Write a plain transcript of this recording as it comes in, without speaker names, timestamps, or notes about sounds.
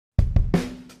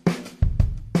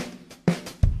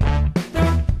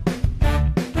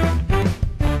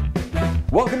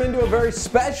Welcome into a very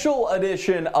special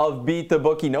edition of Beat the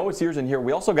Bookie. Noah Cierzan here.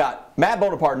 We also got Matt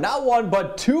Bonaparte, not one,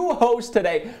 but two hosts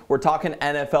today. We're talking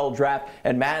NFL draft,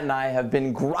 and Matt and I have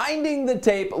been grinding the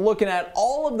tape, looking at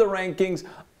all of the rankings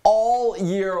all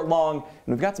year long.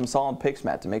 And we've got some solid picks,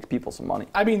 Matt, to make people some money.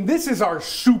 I mean, this is our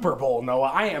Super Bowl, Noah.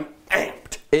 I am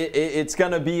amped. It's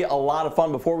going to be a lot of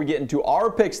fun. Before we get into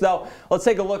our picks, though, let's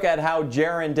take a look at how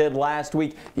Cierzan did last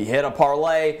week. He hit a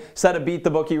parlay, set a Beat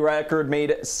the Bookie record,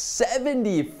 made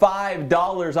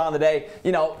 $75 on the day.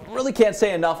 You know, really can't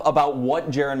say enough about what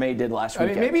Cierzan May did last week.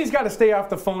 I mean, maybe he's got to stay off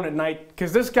the phone at night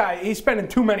because this guy, he's spending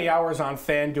too many hours on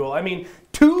FanDuel. I mean,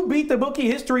 2 Beat the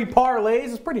Bookie history parlays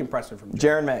is pretty impressive from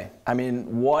Cierzan May. I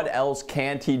mean, what else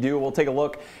can't he do? We'll take a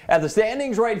look at the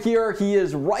standings right here. He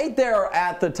is right there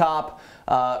at the top.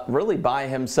 Really by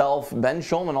himself. Ben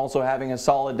Schulman also having a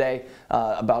solid day,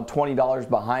 about $20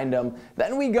 behind him.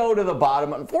 Then we go to the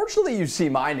bottom. Unfortunately, you see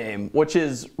my name, which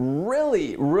is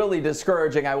really, really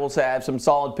discouraging. I will say I have some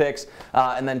solid picks.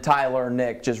 And then Tyler and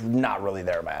Nick, just not really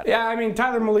there, Matt. Yeah, I mean,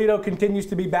 Tyler Melito continues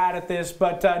to be bad at this,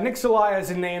 but Nick Salaya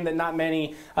is a name that not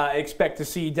many expect to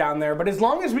see down there. But as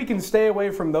long as we can stay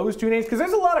away from those two names, because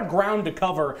there's a lot of ground to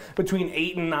cover between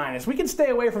 8 and 9. As we can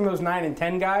stay away from those 9 and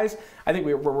 10 guys, I think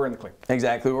we're in the clear.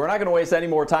 Exactly. We're not going to waste any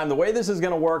more time. The way this is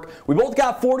going to work, we both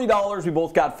got $40. We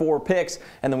both got 4 picks,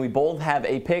 and then we both have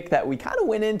a pick that we kind of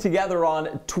went in together on,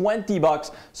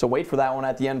 $20. So wait for that one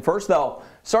at the end. First, though,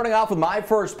 starting off with my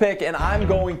first pick, and I'm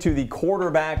going to the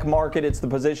quarterback market. It's the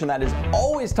position that is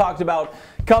always talked about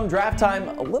come draft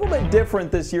time. A little bit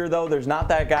different this year, though. There's not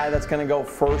that guy that's going to go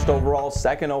first overall,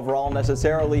 second overall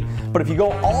necessarily. But if you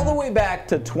go all the way back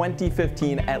to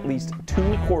 2015, at least 2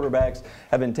 quarterbacks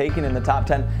have been taken in the top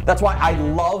 10. That's why I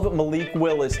love Malik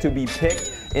Willis to be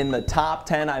picked in the top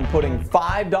 10. I'm putting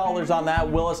 $5 on that.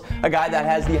 Willis, a guy that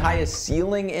has the highest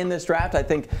ceiling in this draft. I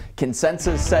think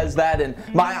consensus says that, and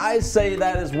my eyes say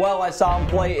that as well. I saw him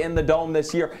play in the Dome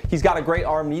this year. He's got a great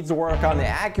arm, needs to work on the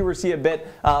accuracy a bit,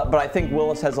 but I think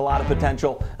Willis has a lot of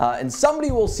potential, and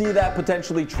somebody will see that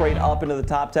potentially trade up into the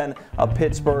top 10 of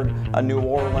Pittsburgh, New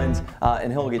Orleans,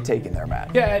 and he'll get taken there,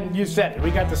 Matt. Yeah, and you said it.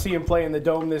 We got to see him play in the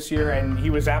Dome this year, and he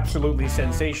was absolutely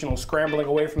sensational, scrambling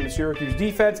away from the Syracuse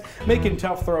defense, making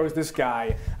tough throws. This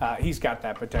guy, he's got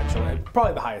that potential, and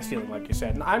probably the highest ceiling, like you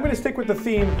said. And I'm going to stick with the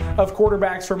theme of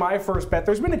quarterbacks for my first bet.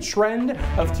 There's been a trend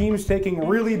of teams taking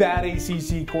really bad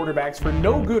ACC quarterbacks for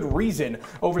no good reason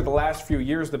over the last few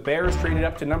years. The Bears traded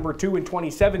up to number 2 in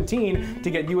 2017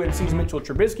 to get UNC's Mitchell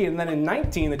Trubisky, and then in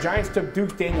 19, the Giants took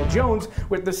Duke's Daniel Jones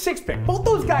with the 6th pick. Both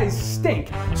those guys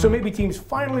stink, so maybe teams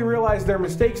finally realize their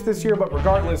mistakes this year, but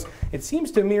regardless, it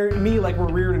seems to me like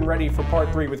we're reared and ready for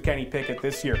part 3 with Kenny Pickett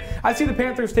this year. I see the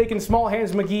Panthers taking Small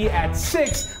Hands McGee at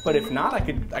 6, but if not, I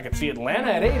could see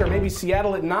Atlanta at 8 or maybe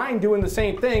Seattle at 9 doing the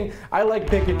same thing. I like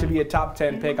Pickett to be a top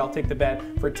 10 pick. I'll take the bet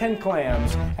for 10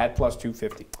 clams at plus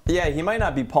 250. Yeah, he might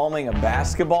not be palming a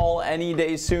basketball any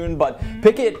day soon, but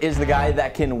Pickett is the guy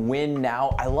that can win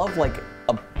now. I love like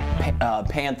a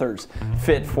Panthers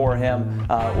fit for him.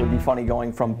 Would be funny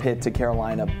going from Pitt to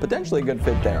Carolina. Potentially a good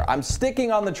fit there. I'm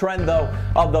sticking on the trend, though,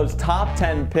 of those top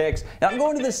 10 picks. And I'm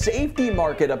going to the safety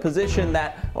market, a position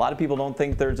that a lot of people don't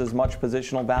think there's as much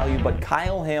positional value. But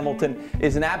Kyle Hamilton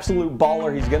is an absolute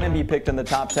baller. He's going to be picked in the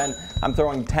top 10. I'm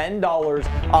throwing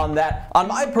 $10 on that. On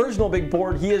my personal big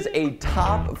board, he is a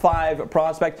top 5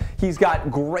 prospect. He's got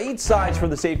great size for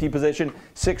the safety position,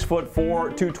 6'4",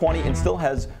 220, and still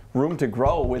has room to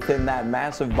grow within that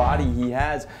massive body he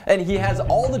has. And he has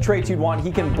all the traits you'd want. He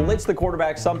can blitz the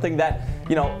quarterback, something that,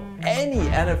 you know, any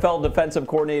NFL defensive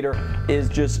coordinator is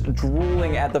just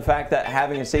drooling at the fact that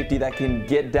having a safety that can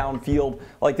get downfield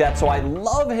like that. So I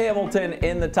love Hamilton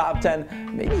in the top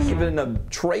 10, maybe even a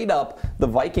trade up, the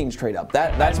Vikings trade up.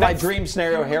 That's my dream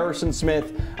scenario. Harrison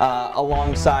Smith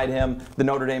alongside him, the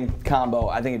Notre Dame combo.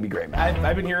 I think it'd be great, man.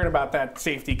 I've been hearing about that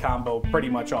safety combo pretty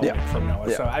much all week from Noah.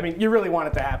 Yeah. So, I mean, you really want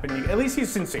it to happen. At least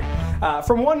he's sincere.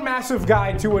 From one massive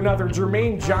guy to another,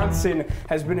 Jermaine Johnson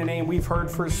has been a name we've heard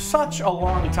for such a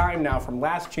long time now, from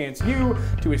Last Chance U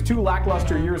to his 2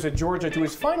 lackluster years at Georgia to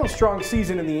his final strong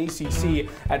season in the ACC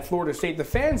at Florida State. The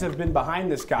fans have been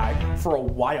behind this guy for a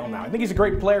while now. I think he's a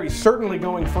great player. He's certainly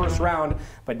going first round,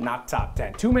 but not top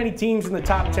 10. Too many teams in the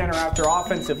top 10 are after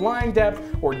offensive line depth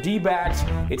or D-backs.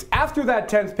 It's after that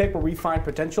 10th pick where we find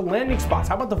potential landing spots.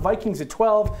 How about the Vikings at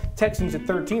 12, Texans at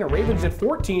 13, or Ravens at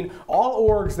 14? All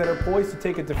orgs that are poised to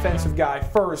take a defensive guy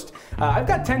first. I've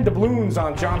got 10 doubloons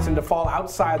on Johnson to fall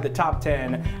outside the top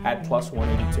 10 at plus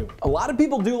 182. A lot of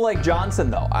people do like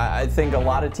Johnson, though. I think a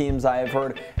lot of teams I have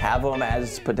heard have him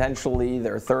as potentially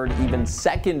their third, even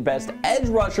second best edge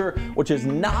rusher, which has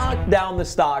knocked down the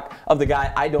stock of the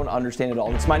guy I don't understand at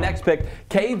all. It's my next pick,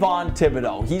 Kayvon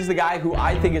Thibodeaux. He's the guy who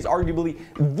I think is arguably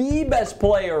the best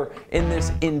player in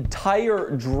this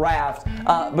entire draft.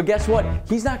 But guess what?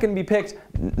 He's not going to be picked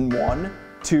 1,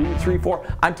 2, 3,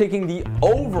 4. I'm taking the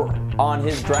over on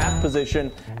his draft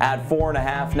position at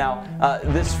 4.5. Now,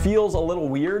 this feels a little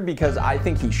weird because I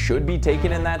think he should be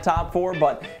taken in that top 4,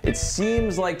 but it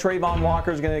seems like Trayvon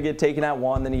Walker is going to get taken at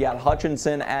 1. Then you got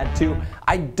Hutchinson at 2.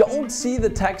 I don't see the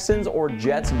Texans or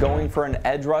Jets going for an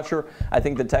edge rusher. I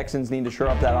think the Texans need to shore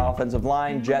up that offensive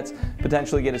line. Jets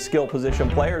potentially get a skill position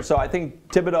player. So I think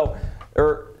Thibodeaux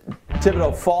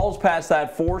falls past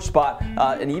that 4 spot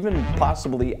and even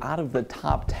possibly out of the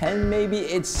top 10 maybe.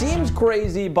 It seems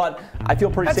crazy, but I feel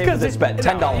pretty safe with this bet.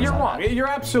 $10. You're wrong. You're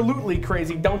absolutely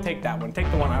crazy. Don't take that one. Take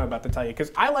the one I'm about to tell you,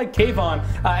 because I like Kayvon,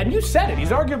 and you said it. He's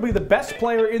arguably the best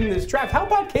player in this draft. How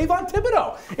about Kayvon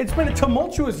Thibodeaux? It's been a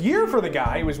tumultuous year for the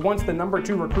guy. He was once the number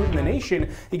 2 recruit in the nation.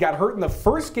 He got hurt in the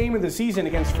first game of the season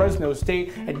against Fresno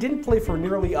State and didn't play for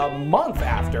nearly a month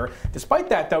after. Despite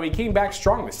that, though, he came back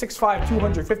strong. The 6'5",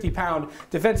 250-pound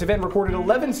defensive end recorded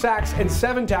 11 sacks and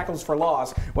 7 tackles for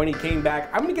loss when he came back.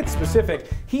 I'm going to get specific.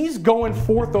 He's going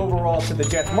 4th overall to the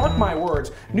Jets. Mark my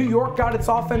words. New York got its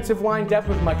offensive line depth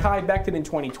with Mekhi Becton in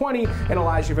 2020 and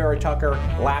Elijah Vera Tucker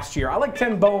last year. I like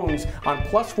 10 bones on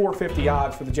plus 450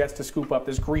 odds for the Jets to scoop up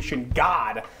this Grecian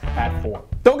god at 4.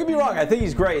 Don't get me wrong. I think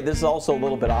he's great. This is also a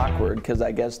little bit awkward because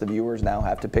I guess the viewers now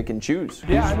have to pick and choose.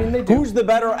 Yeah, I mean, they do. Who's the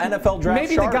better NFL draft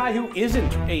Maybe shark? the guy who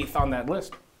isn't 8th on that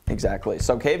list. Exactly.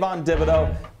 So Kayvon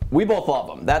Thibodeaux, we both love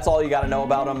him. That's all you got to know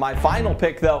about him. My final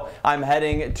pick, though, I'm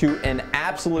heading to an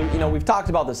absolute, we've talked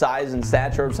about the size and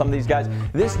stature of some of these guys.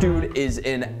 This dude is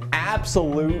an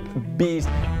absolute beast.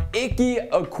 Ike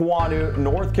Ekwonu,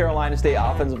 North Carolina State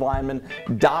offensive lineman,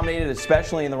 dominated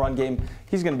especially in the run game.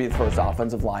 He's going to be the first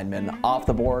offensive lineman off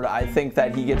the board. I think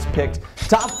that he gets picked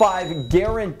top 5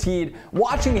 guaranteed.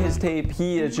 Watching his tape,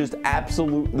 he is just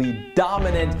absolutely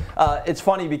dominant. It's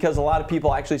funny because a lot of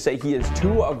people actually say he is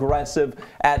too aggressive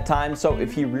at times. So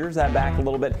if he rears that back a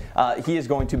little bit, he is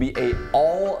going to be a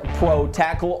all-pro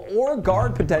tackle or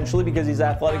guard potentially because he's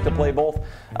athletic to play both.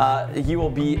 He will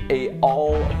be a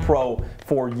all-pro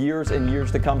for years and years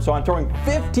to come. So I'm throwing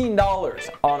 $15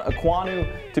 on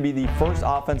Ekwonu to be the first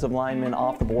offensive lineman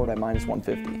off the board at minus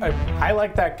 150. I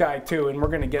like that guy too, and we're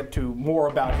going to get to more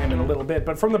about him in a little bit.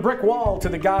 But from the brick wall to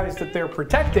the guys that they're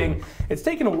protecting, it's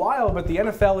taken a while, but the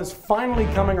NFL is finally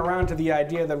coming around to the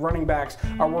idea that running backs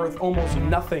are worth almost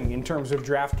nothing in terms of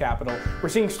draft capital. We're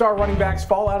seeing star running backs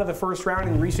fall out of the first round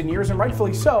in recent years, and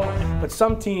rightfully so, but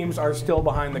some teams are still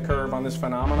behind the curve on this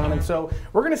phenomenon, and so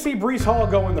we're going to see Breece Hall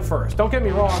go in the first. Don't get me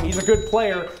wrong, he's a good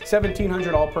player,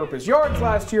 1,700 all-purpose yards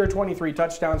last year, 23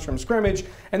 touchdowns from scrimmage,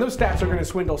 and those stats are going to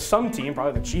swindle some team,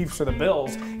 probably the Chiefs or the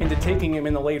Bills, into taking him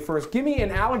in the late first. Give me an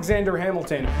Alexander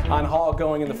Hamilton on Hall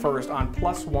going in the first on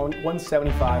plus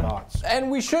 175 odds.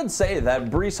 And we should say that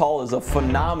Breece Hall is a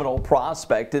phenomenal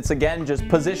prospect. It's, again, just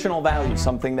positional value,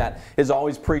 something that is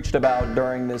always preached about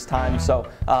during this time. So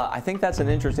I think that's an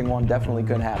interesting one. Definitely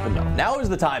could happen, though. Now is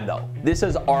the time, though. This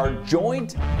is our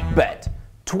joint bet.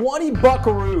 20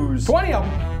 buckaroos 20 of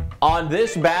them on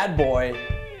this bad boy.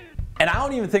 And I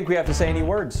don't even think we have to say any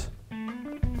words.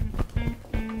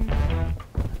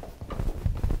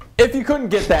 If you couldn't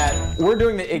get that, we're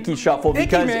doing the Icky Shuffle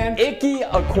because Ike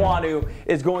Ekwonu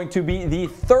is going to be the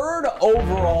 3rd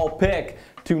overall pick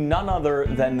to none other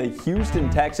than the Houston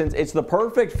Texans. It's the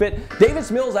perfect fit.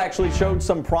 Davis Mills actually showed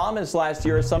some promise last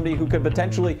year as somebody who could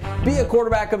potentially be a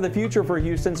quarterback of the future for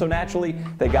Houston, so naturally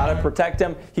they got to protect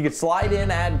him. He could slide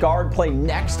in at guard, play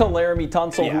next to Laramie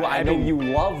Tunsil, who I know you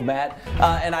love, Matt,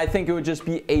 and I think it would just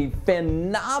be a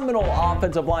phenomenal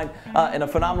offensive line and a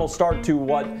phenomenal start to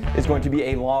what is going to be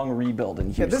a long rebuild in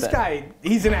Houston. Yeah, this guy,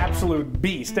 he's an absolute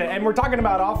beast, and we're talking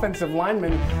about offensive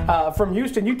linemen from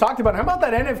Houston. You talked about him. How about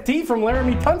that NFT from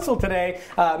Laramie Tunsil today?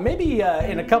 Maybe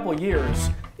in a couple years,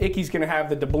 Icky's going to have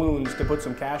the doubloons to put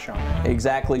some cash on.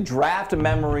 Exactly. Draft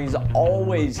memories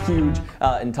always huge,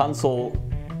 and Tunsil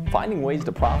finding ways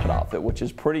to profit off it, which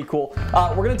is pretty cool.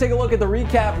 We're going to take a look at the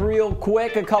recap real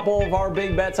quick. A couple of our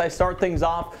big bets. I start things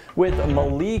off with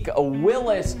Malik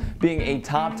Willis being a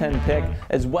top 10 pick,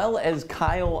 as well as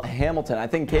Kyle Hamilton. I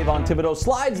think Kayvon Thibodeaux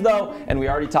slides, though, and we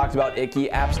already talked about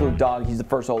Icky. Absolute dog. He's the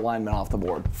first O-lineman off the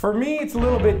board. For me, it's a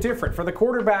little bit different. For the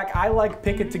quarterback, I like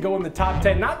Pickett to go in the top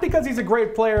 10, not because he's a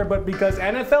great player, but because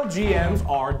NFL GMs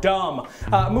are dumb.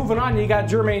 Moving on, you got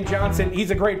Jermaine Johnson.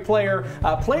 He's a great player.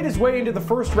 Played his way into the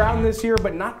first round round this year,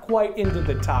 but not quite into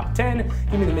the top 10.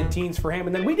 Give me the mid-teens for him.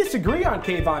 And then we disagree on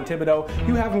Kayvon Thibodeau.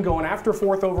 You have him going after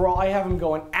 4th overall. I have him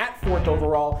going at 4th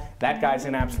overall. That guy's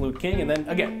an absolute king. And then,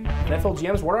 again, NFL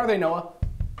GMs, what are they, Noah?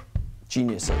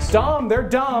 Geniuses. Dumb. They're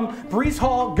dumb. Breece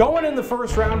Hall going in the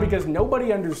 1st round because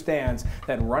nobody understands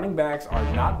that running backs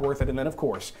are not worth it. And then, of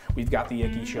course, we've got the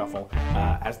Icky Shuffle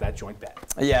as that joint bet.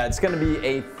 Yeah, it's going to be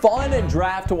a fun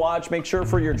draft to watch. Make sure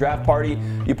for your draft party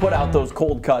you put out those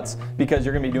cold cuts because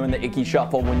you're going to be doing the Icky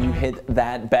Shuffle when you hit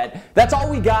that bet. That's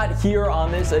all we got here on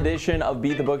this edition of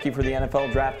Beat the Bookie for the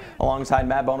NFL Draft. Alongside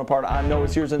Matt Bonaparte, I'm Noah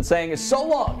Cierzan saying so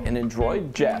long and enjoy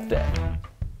draft day.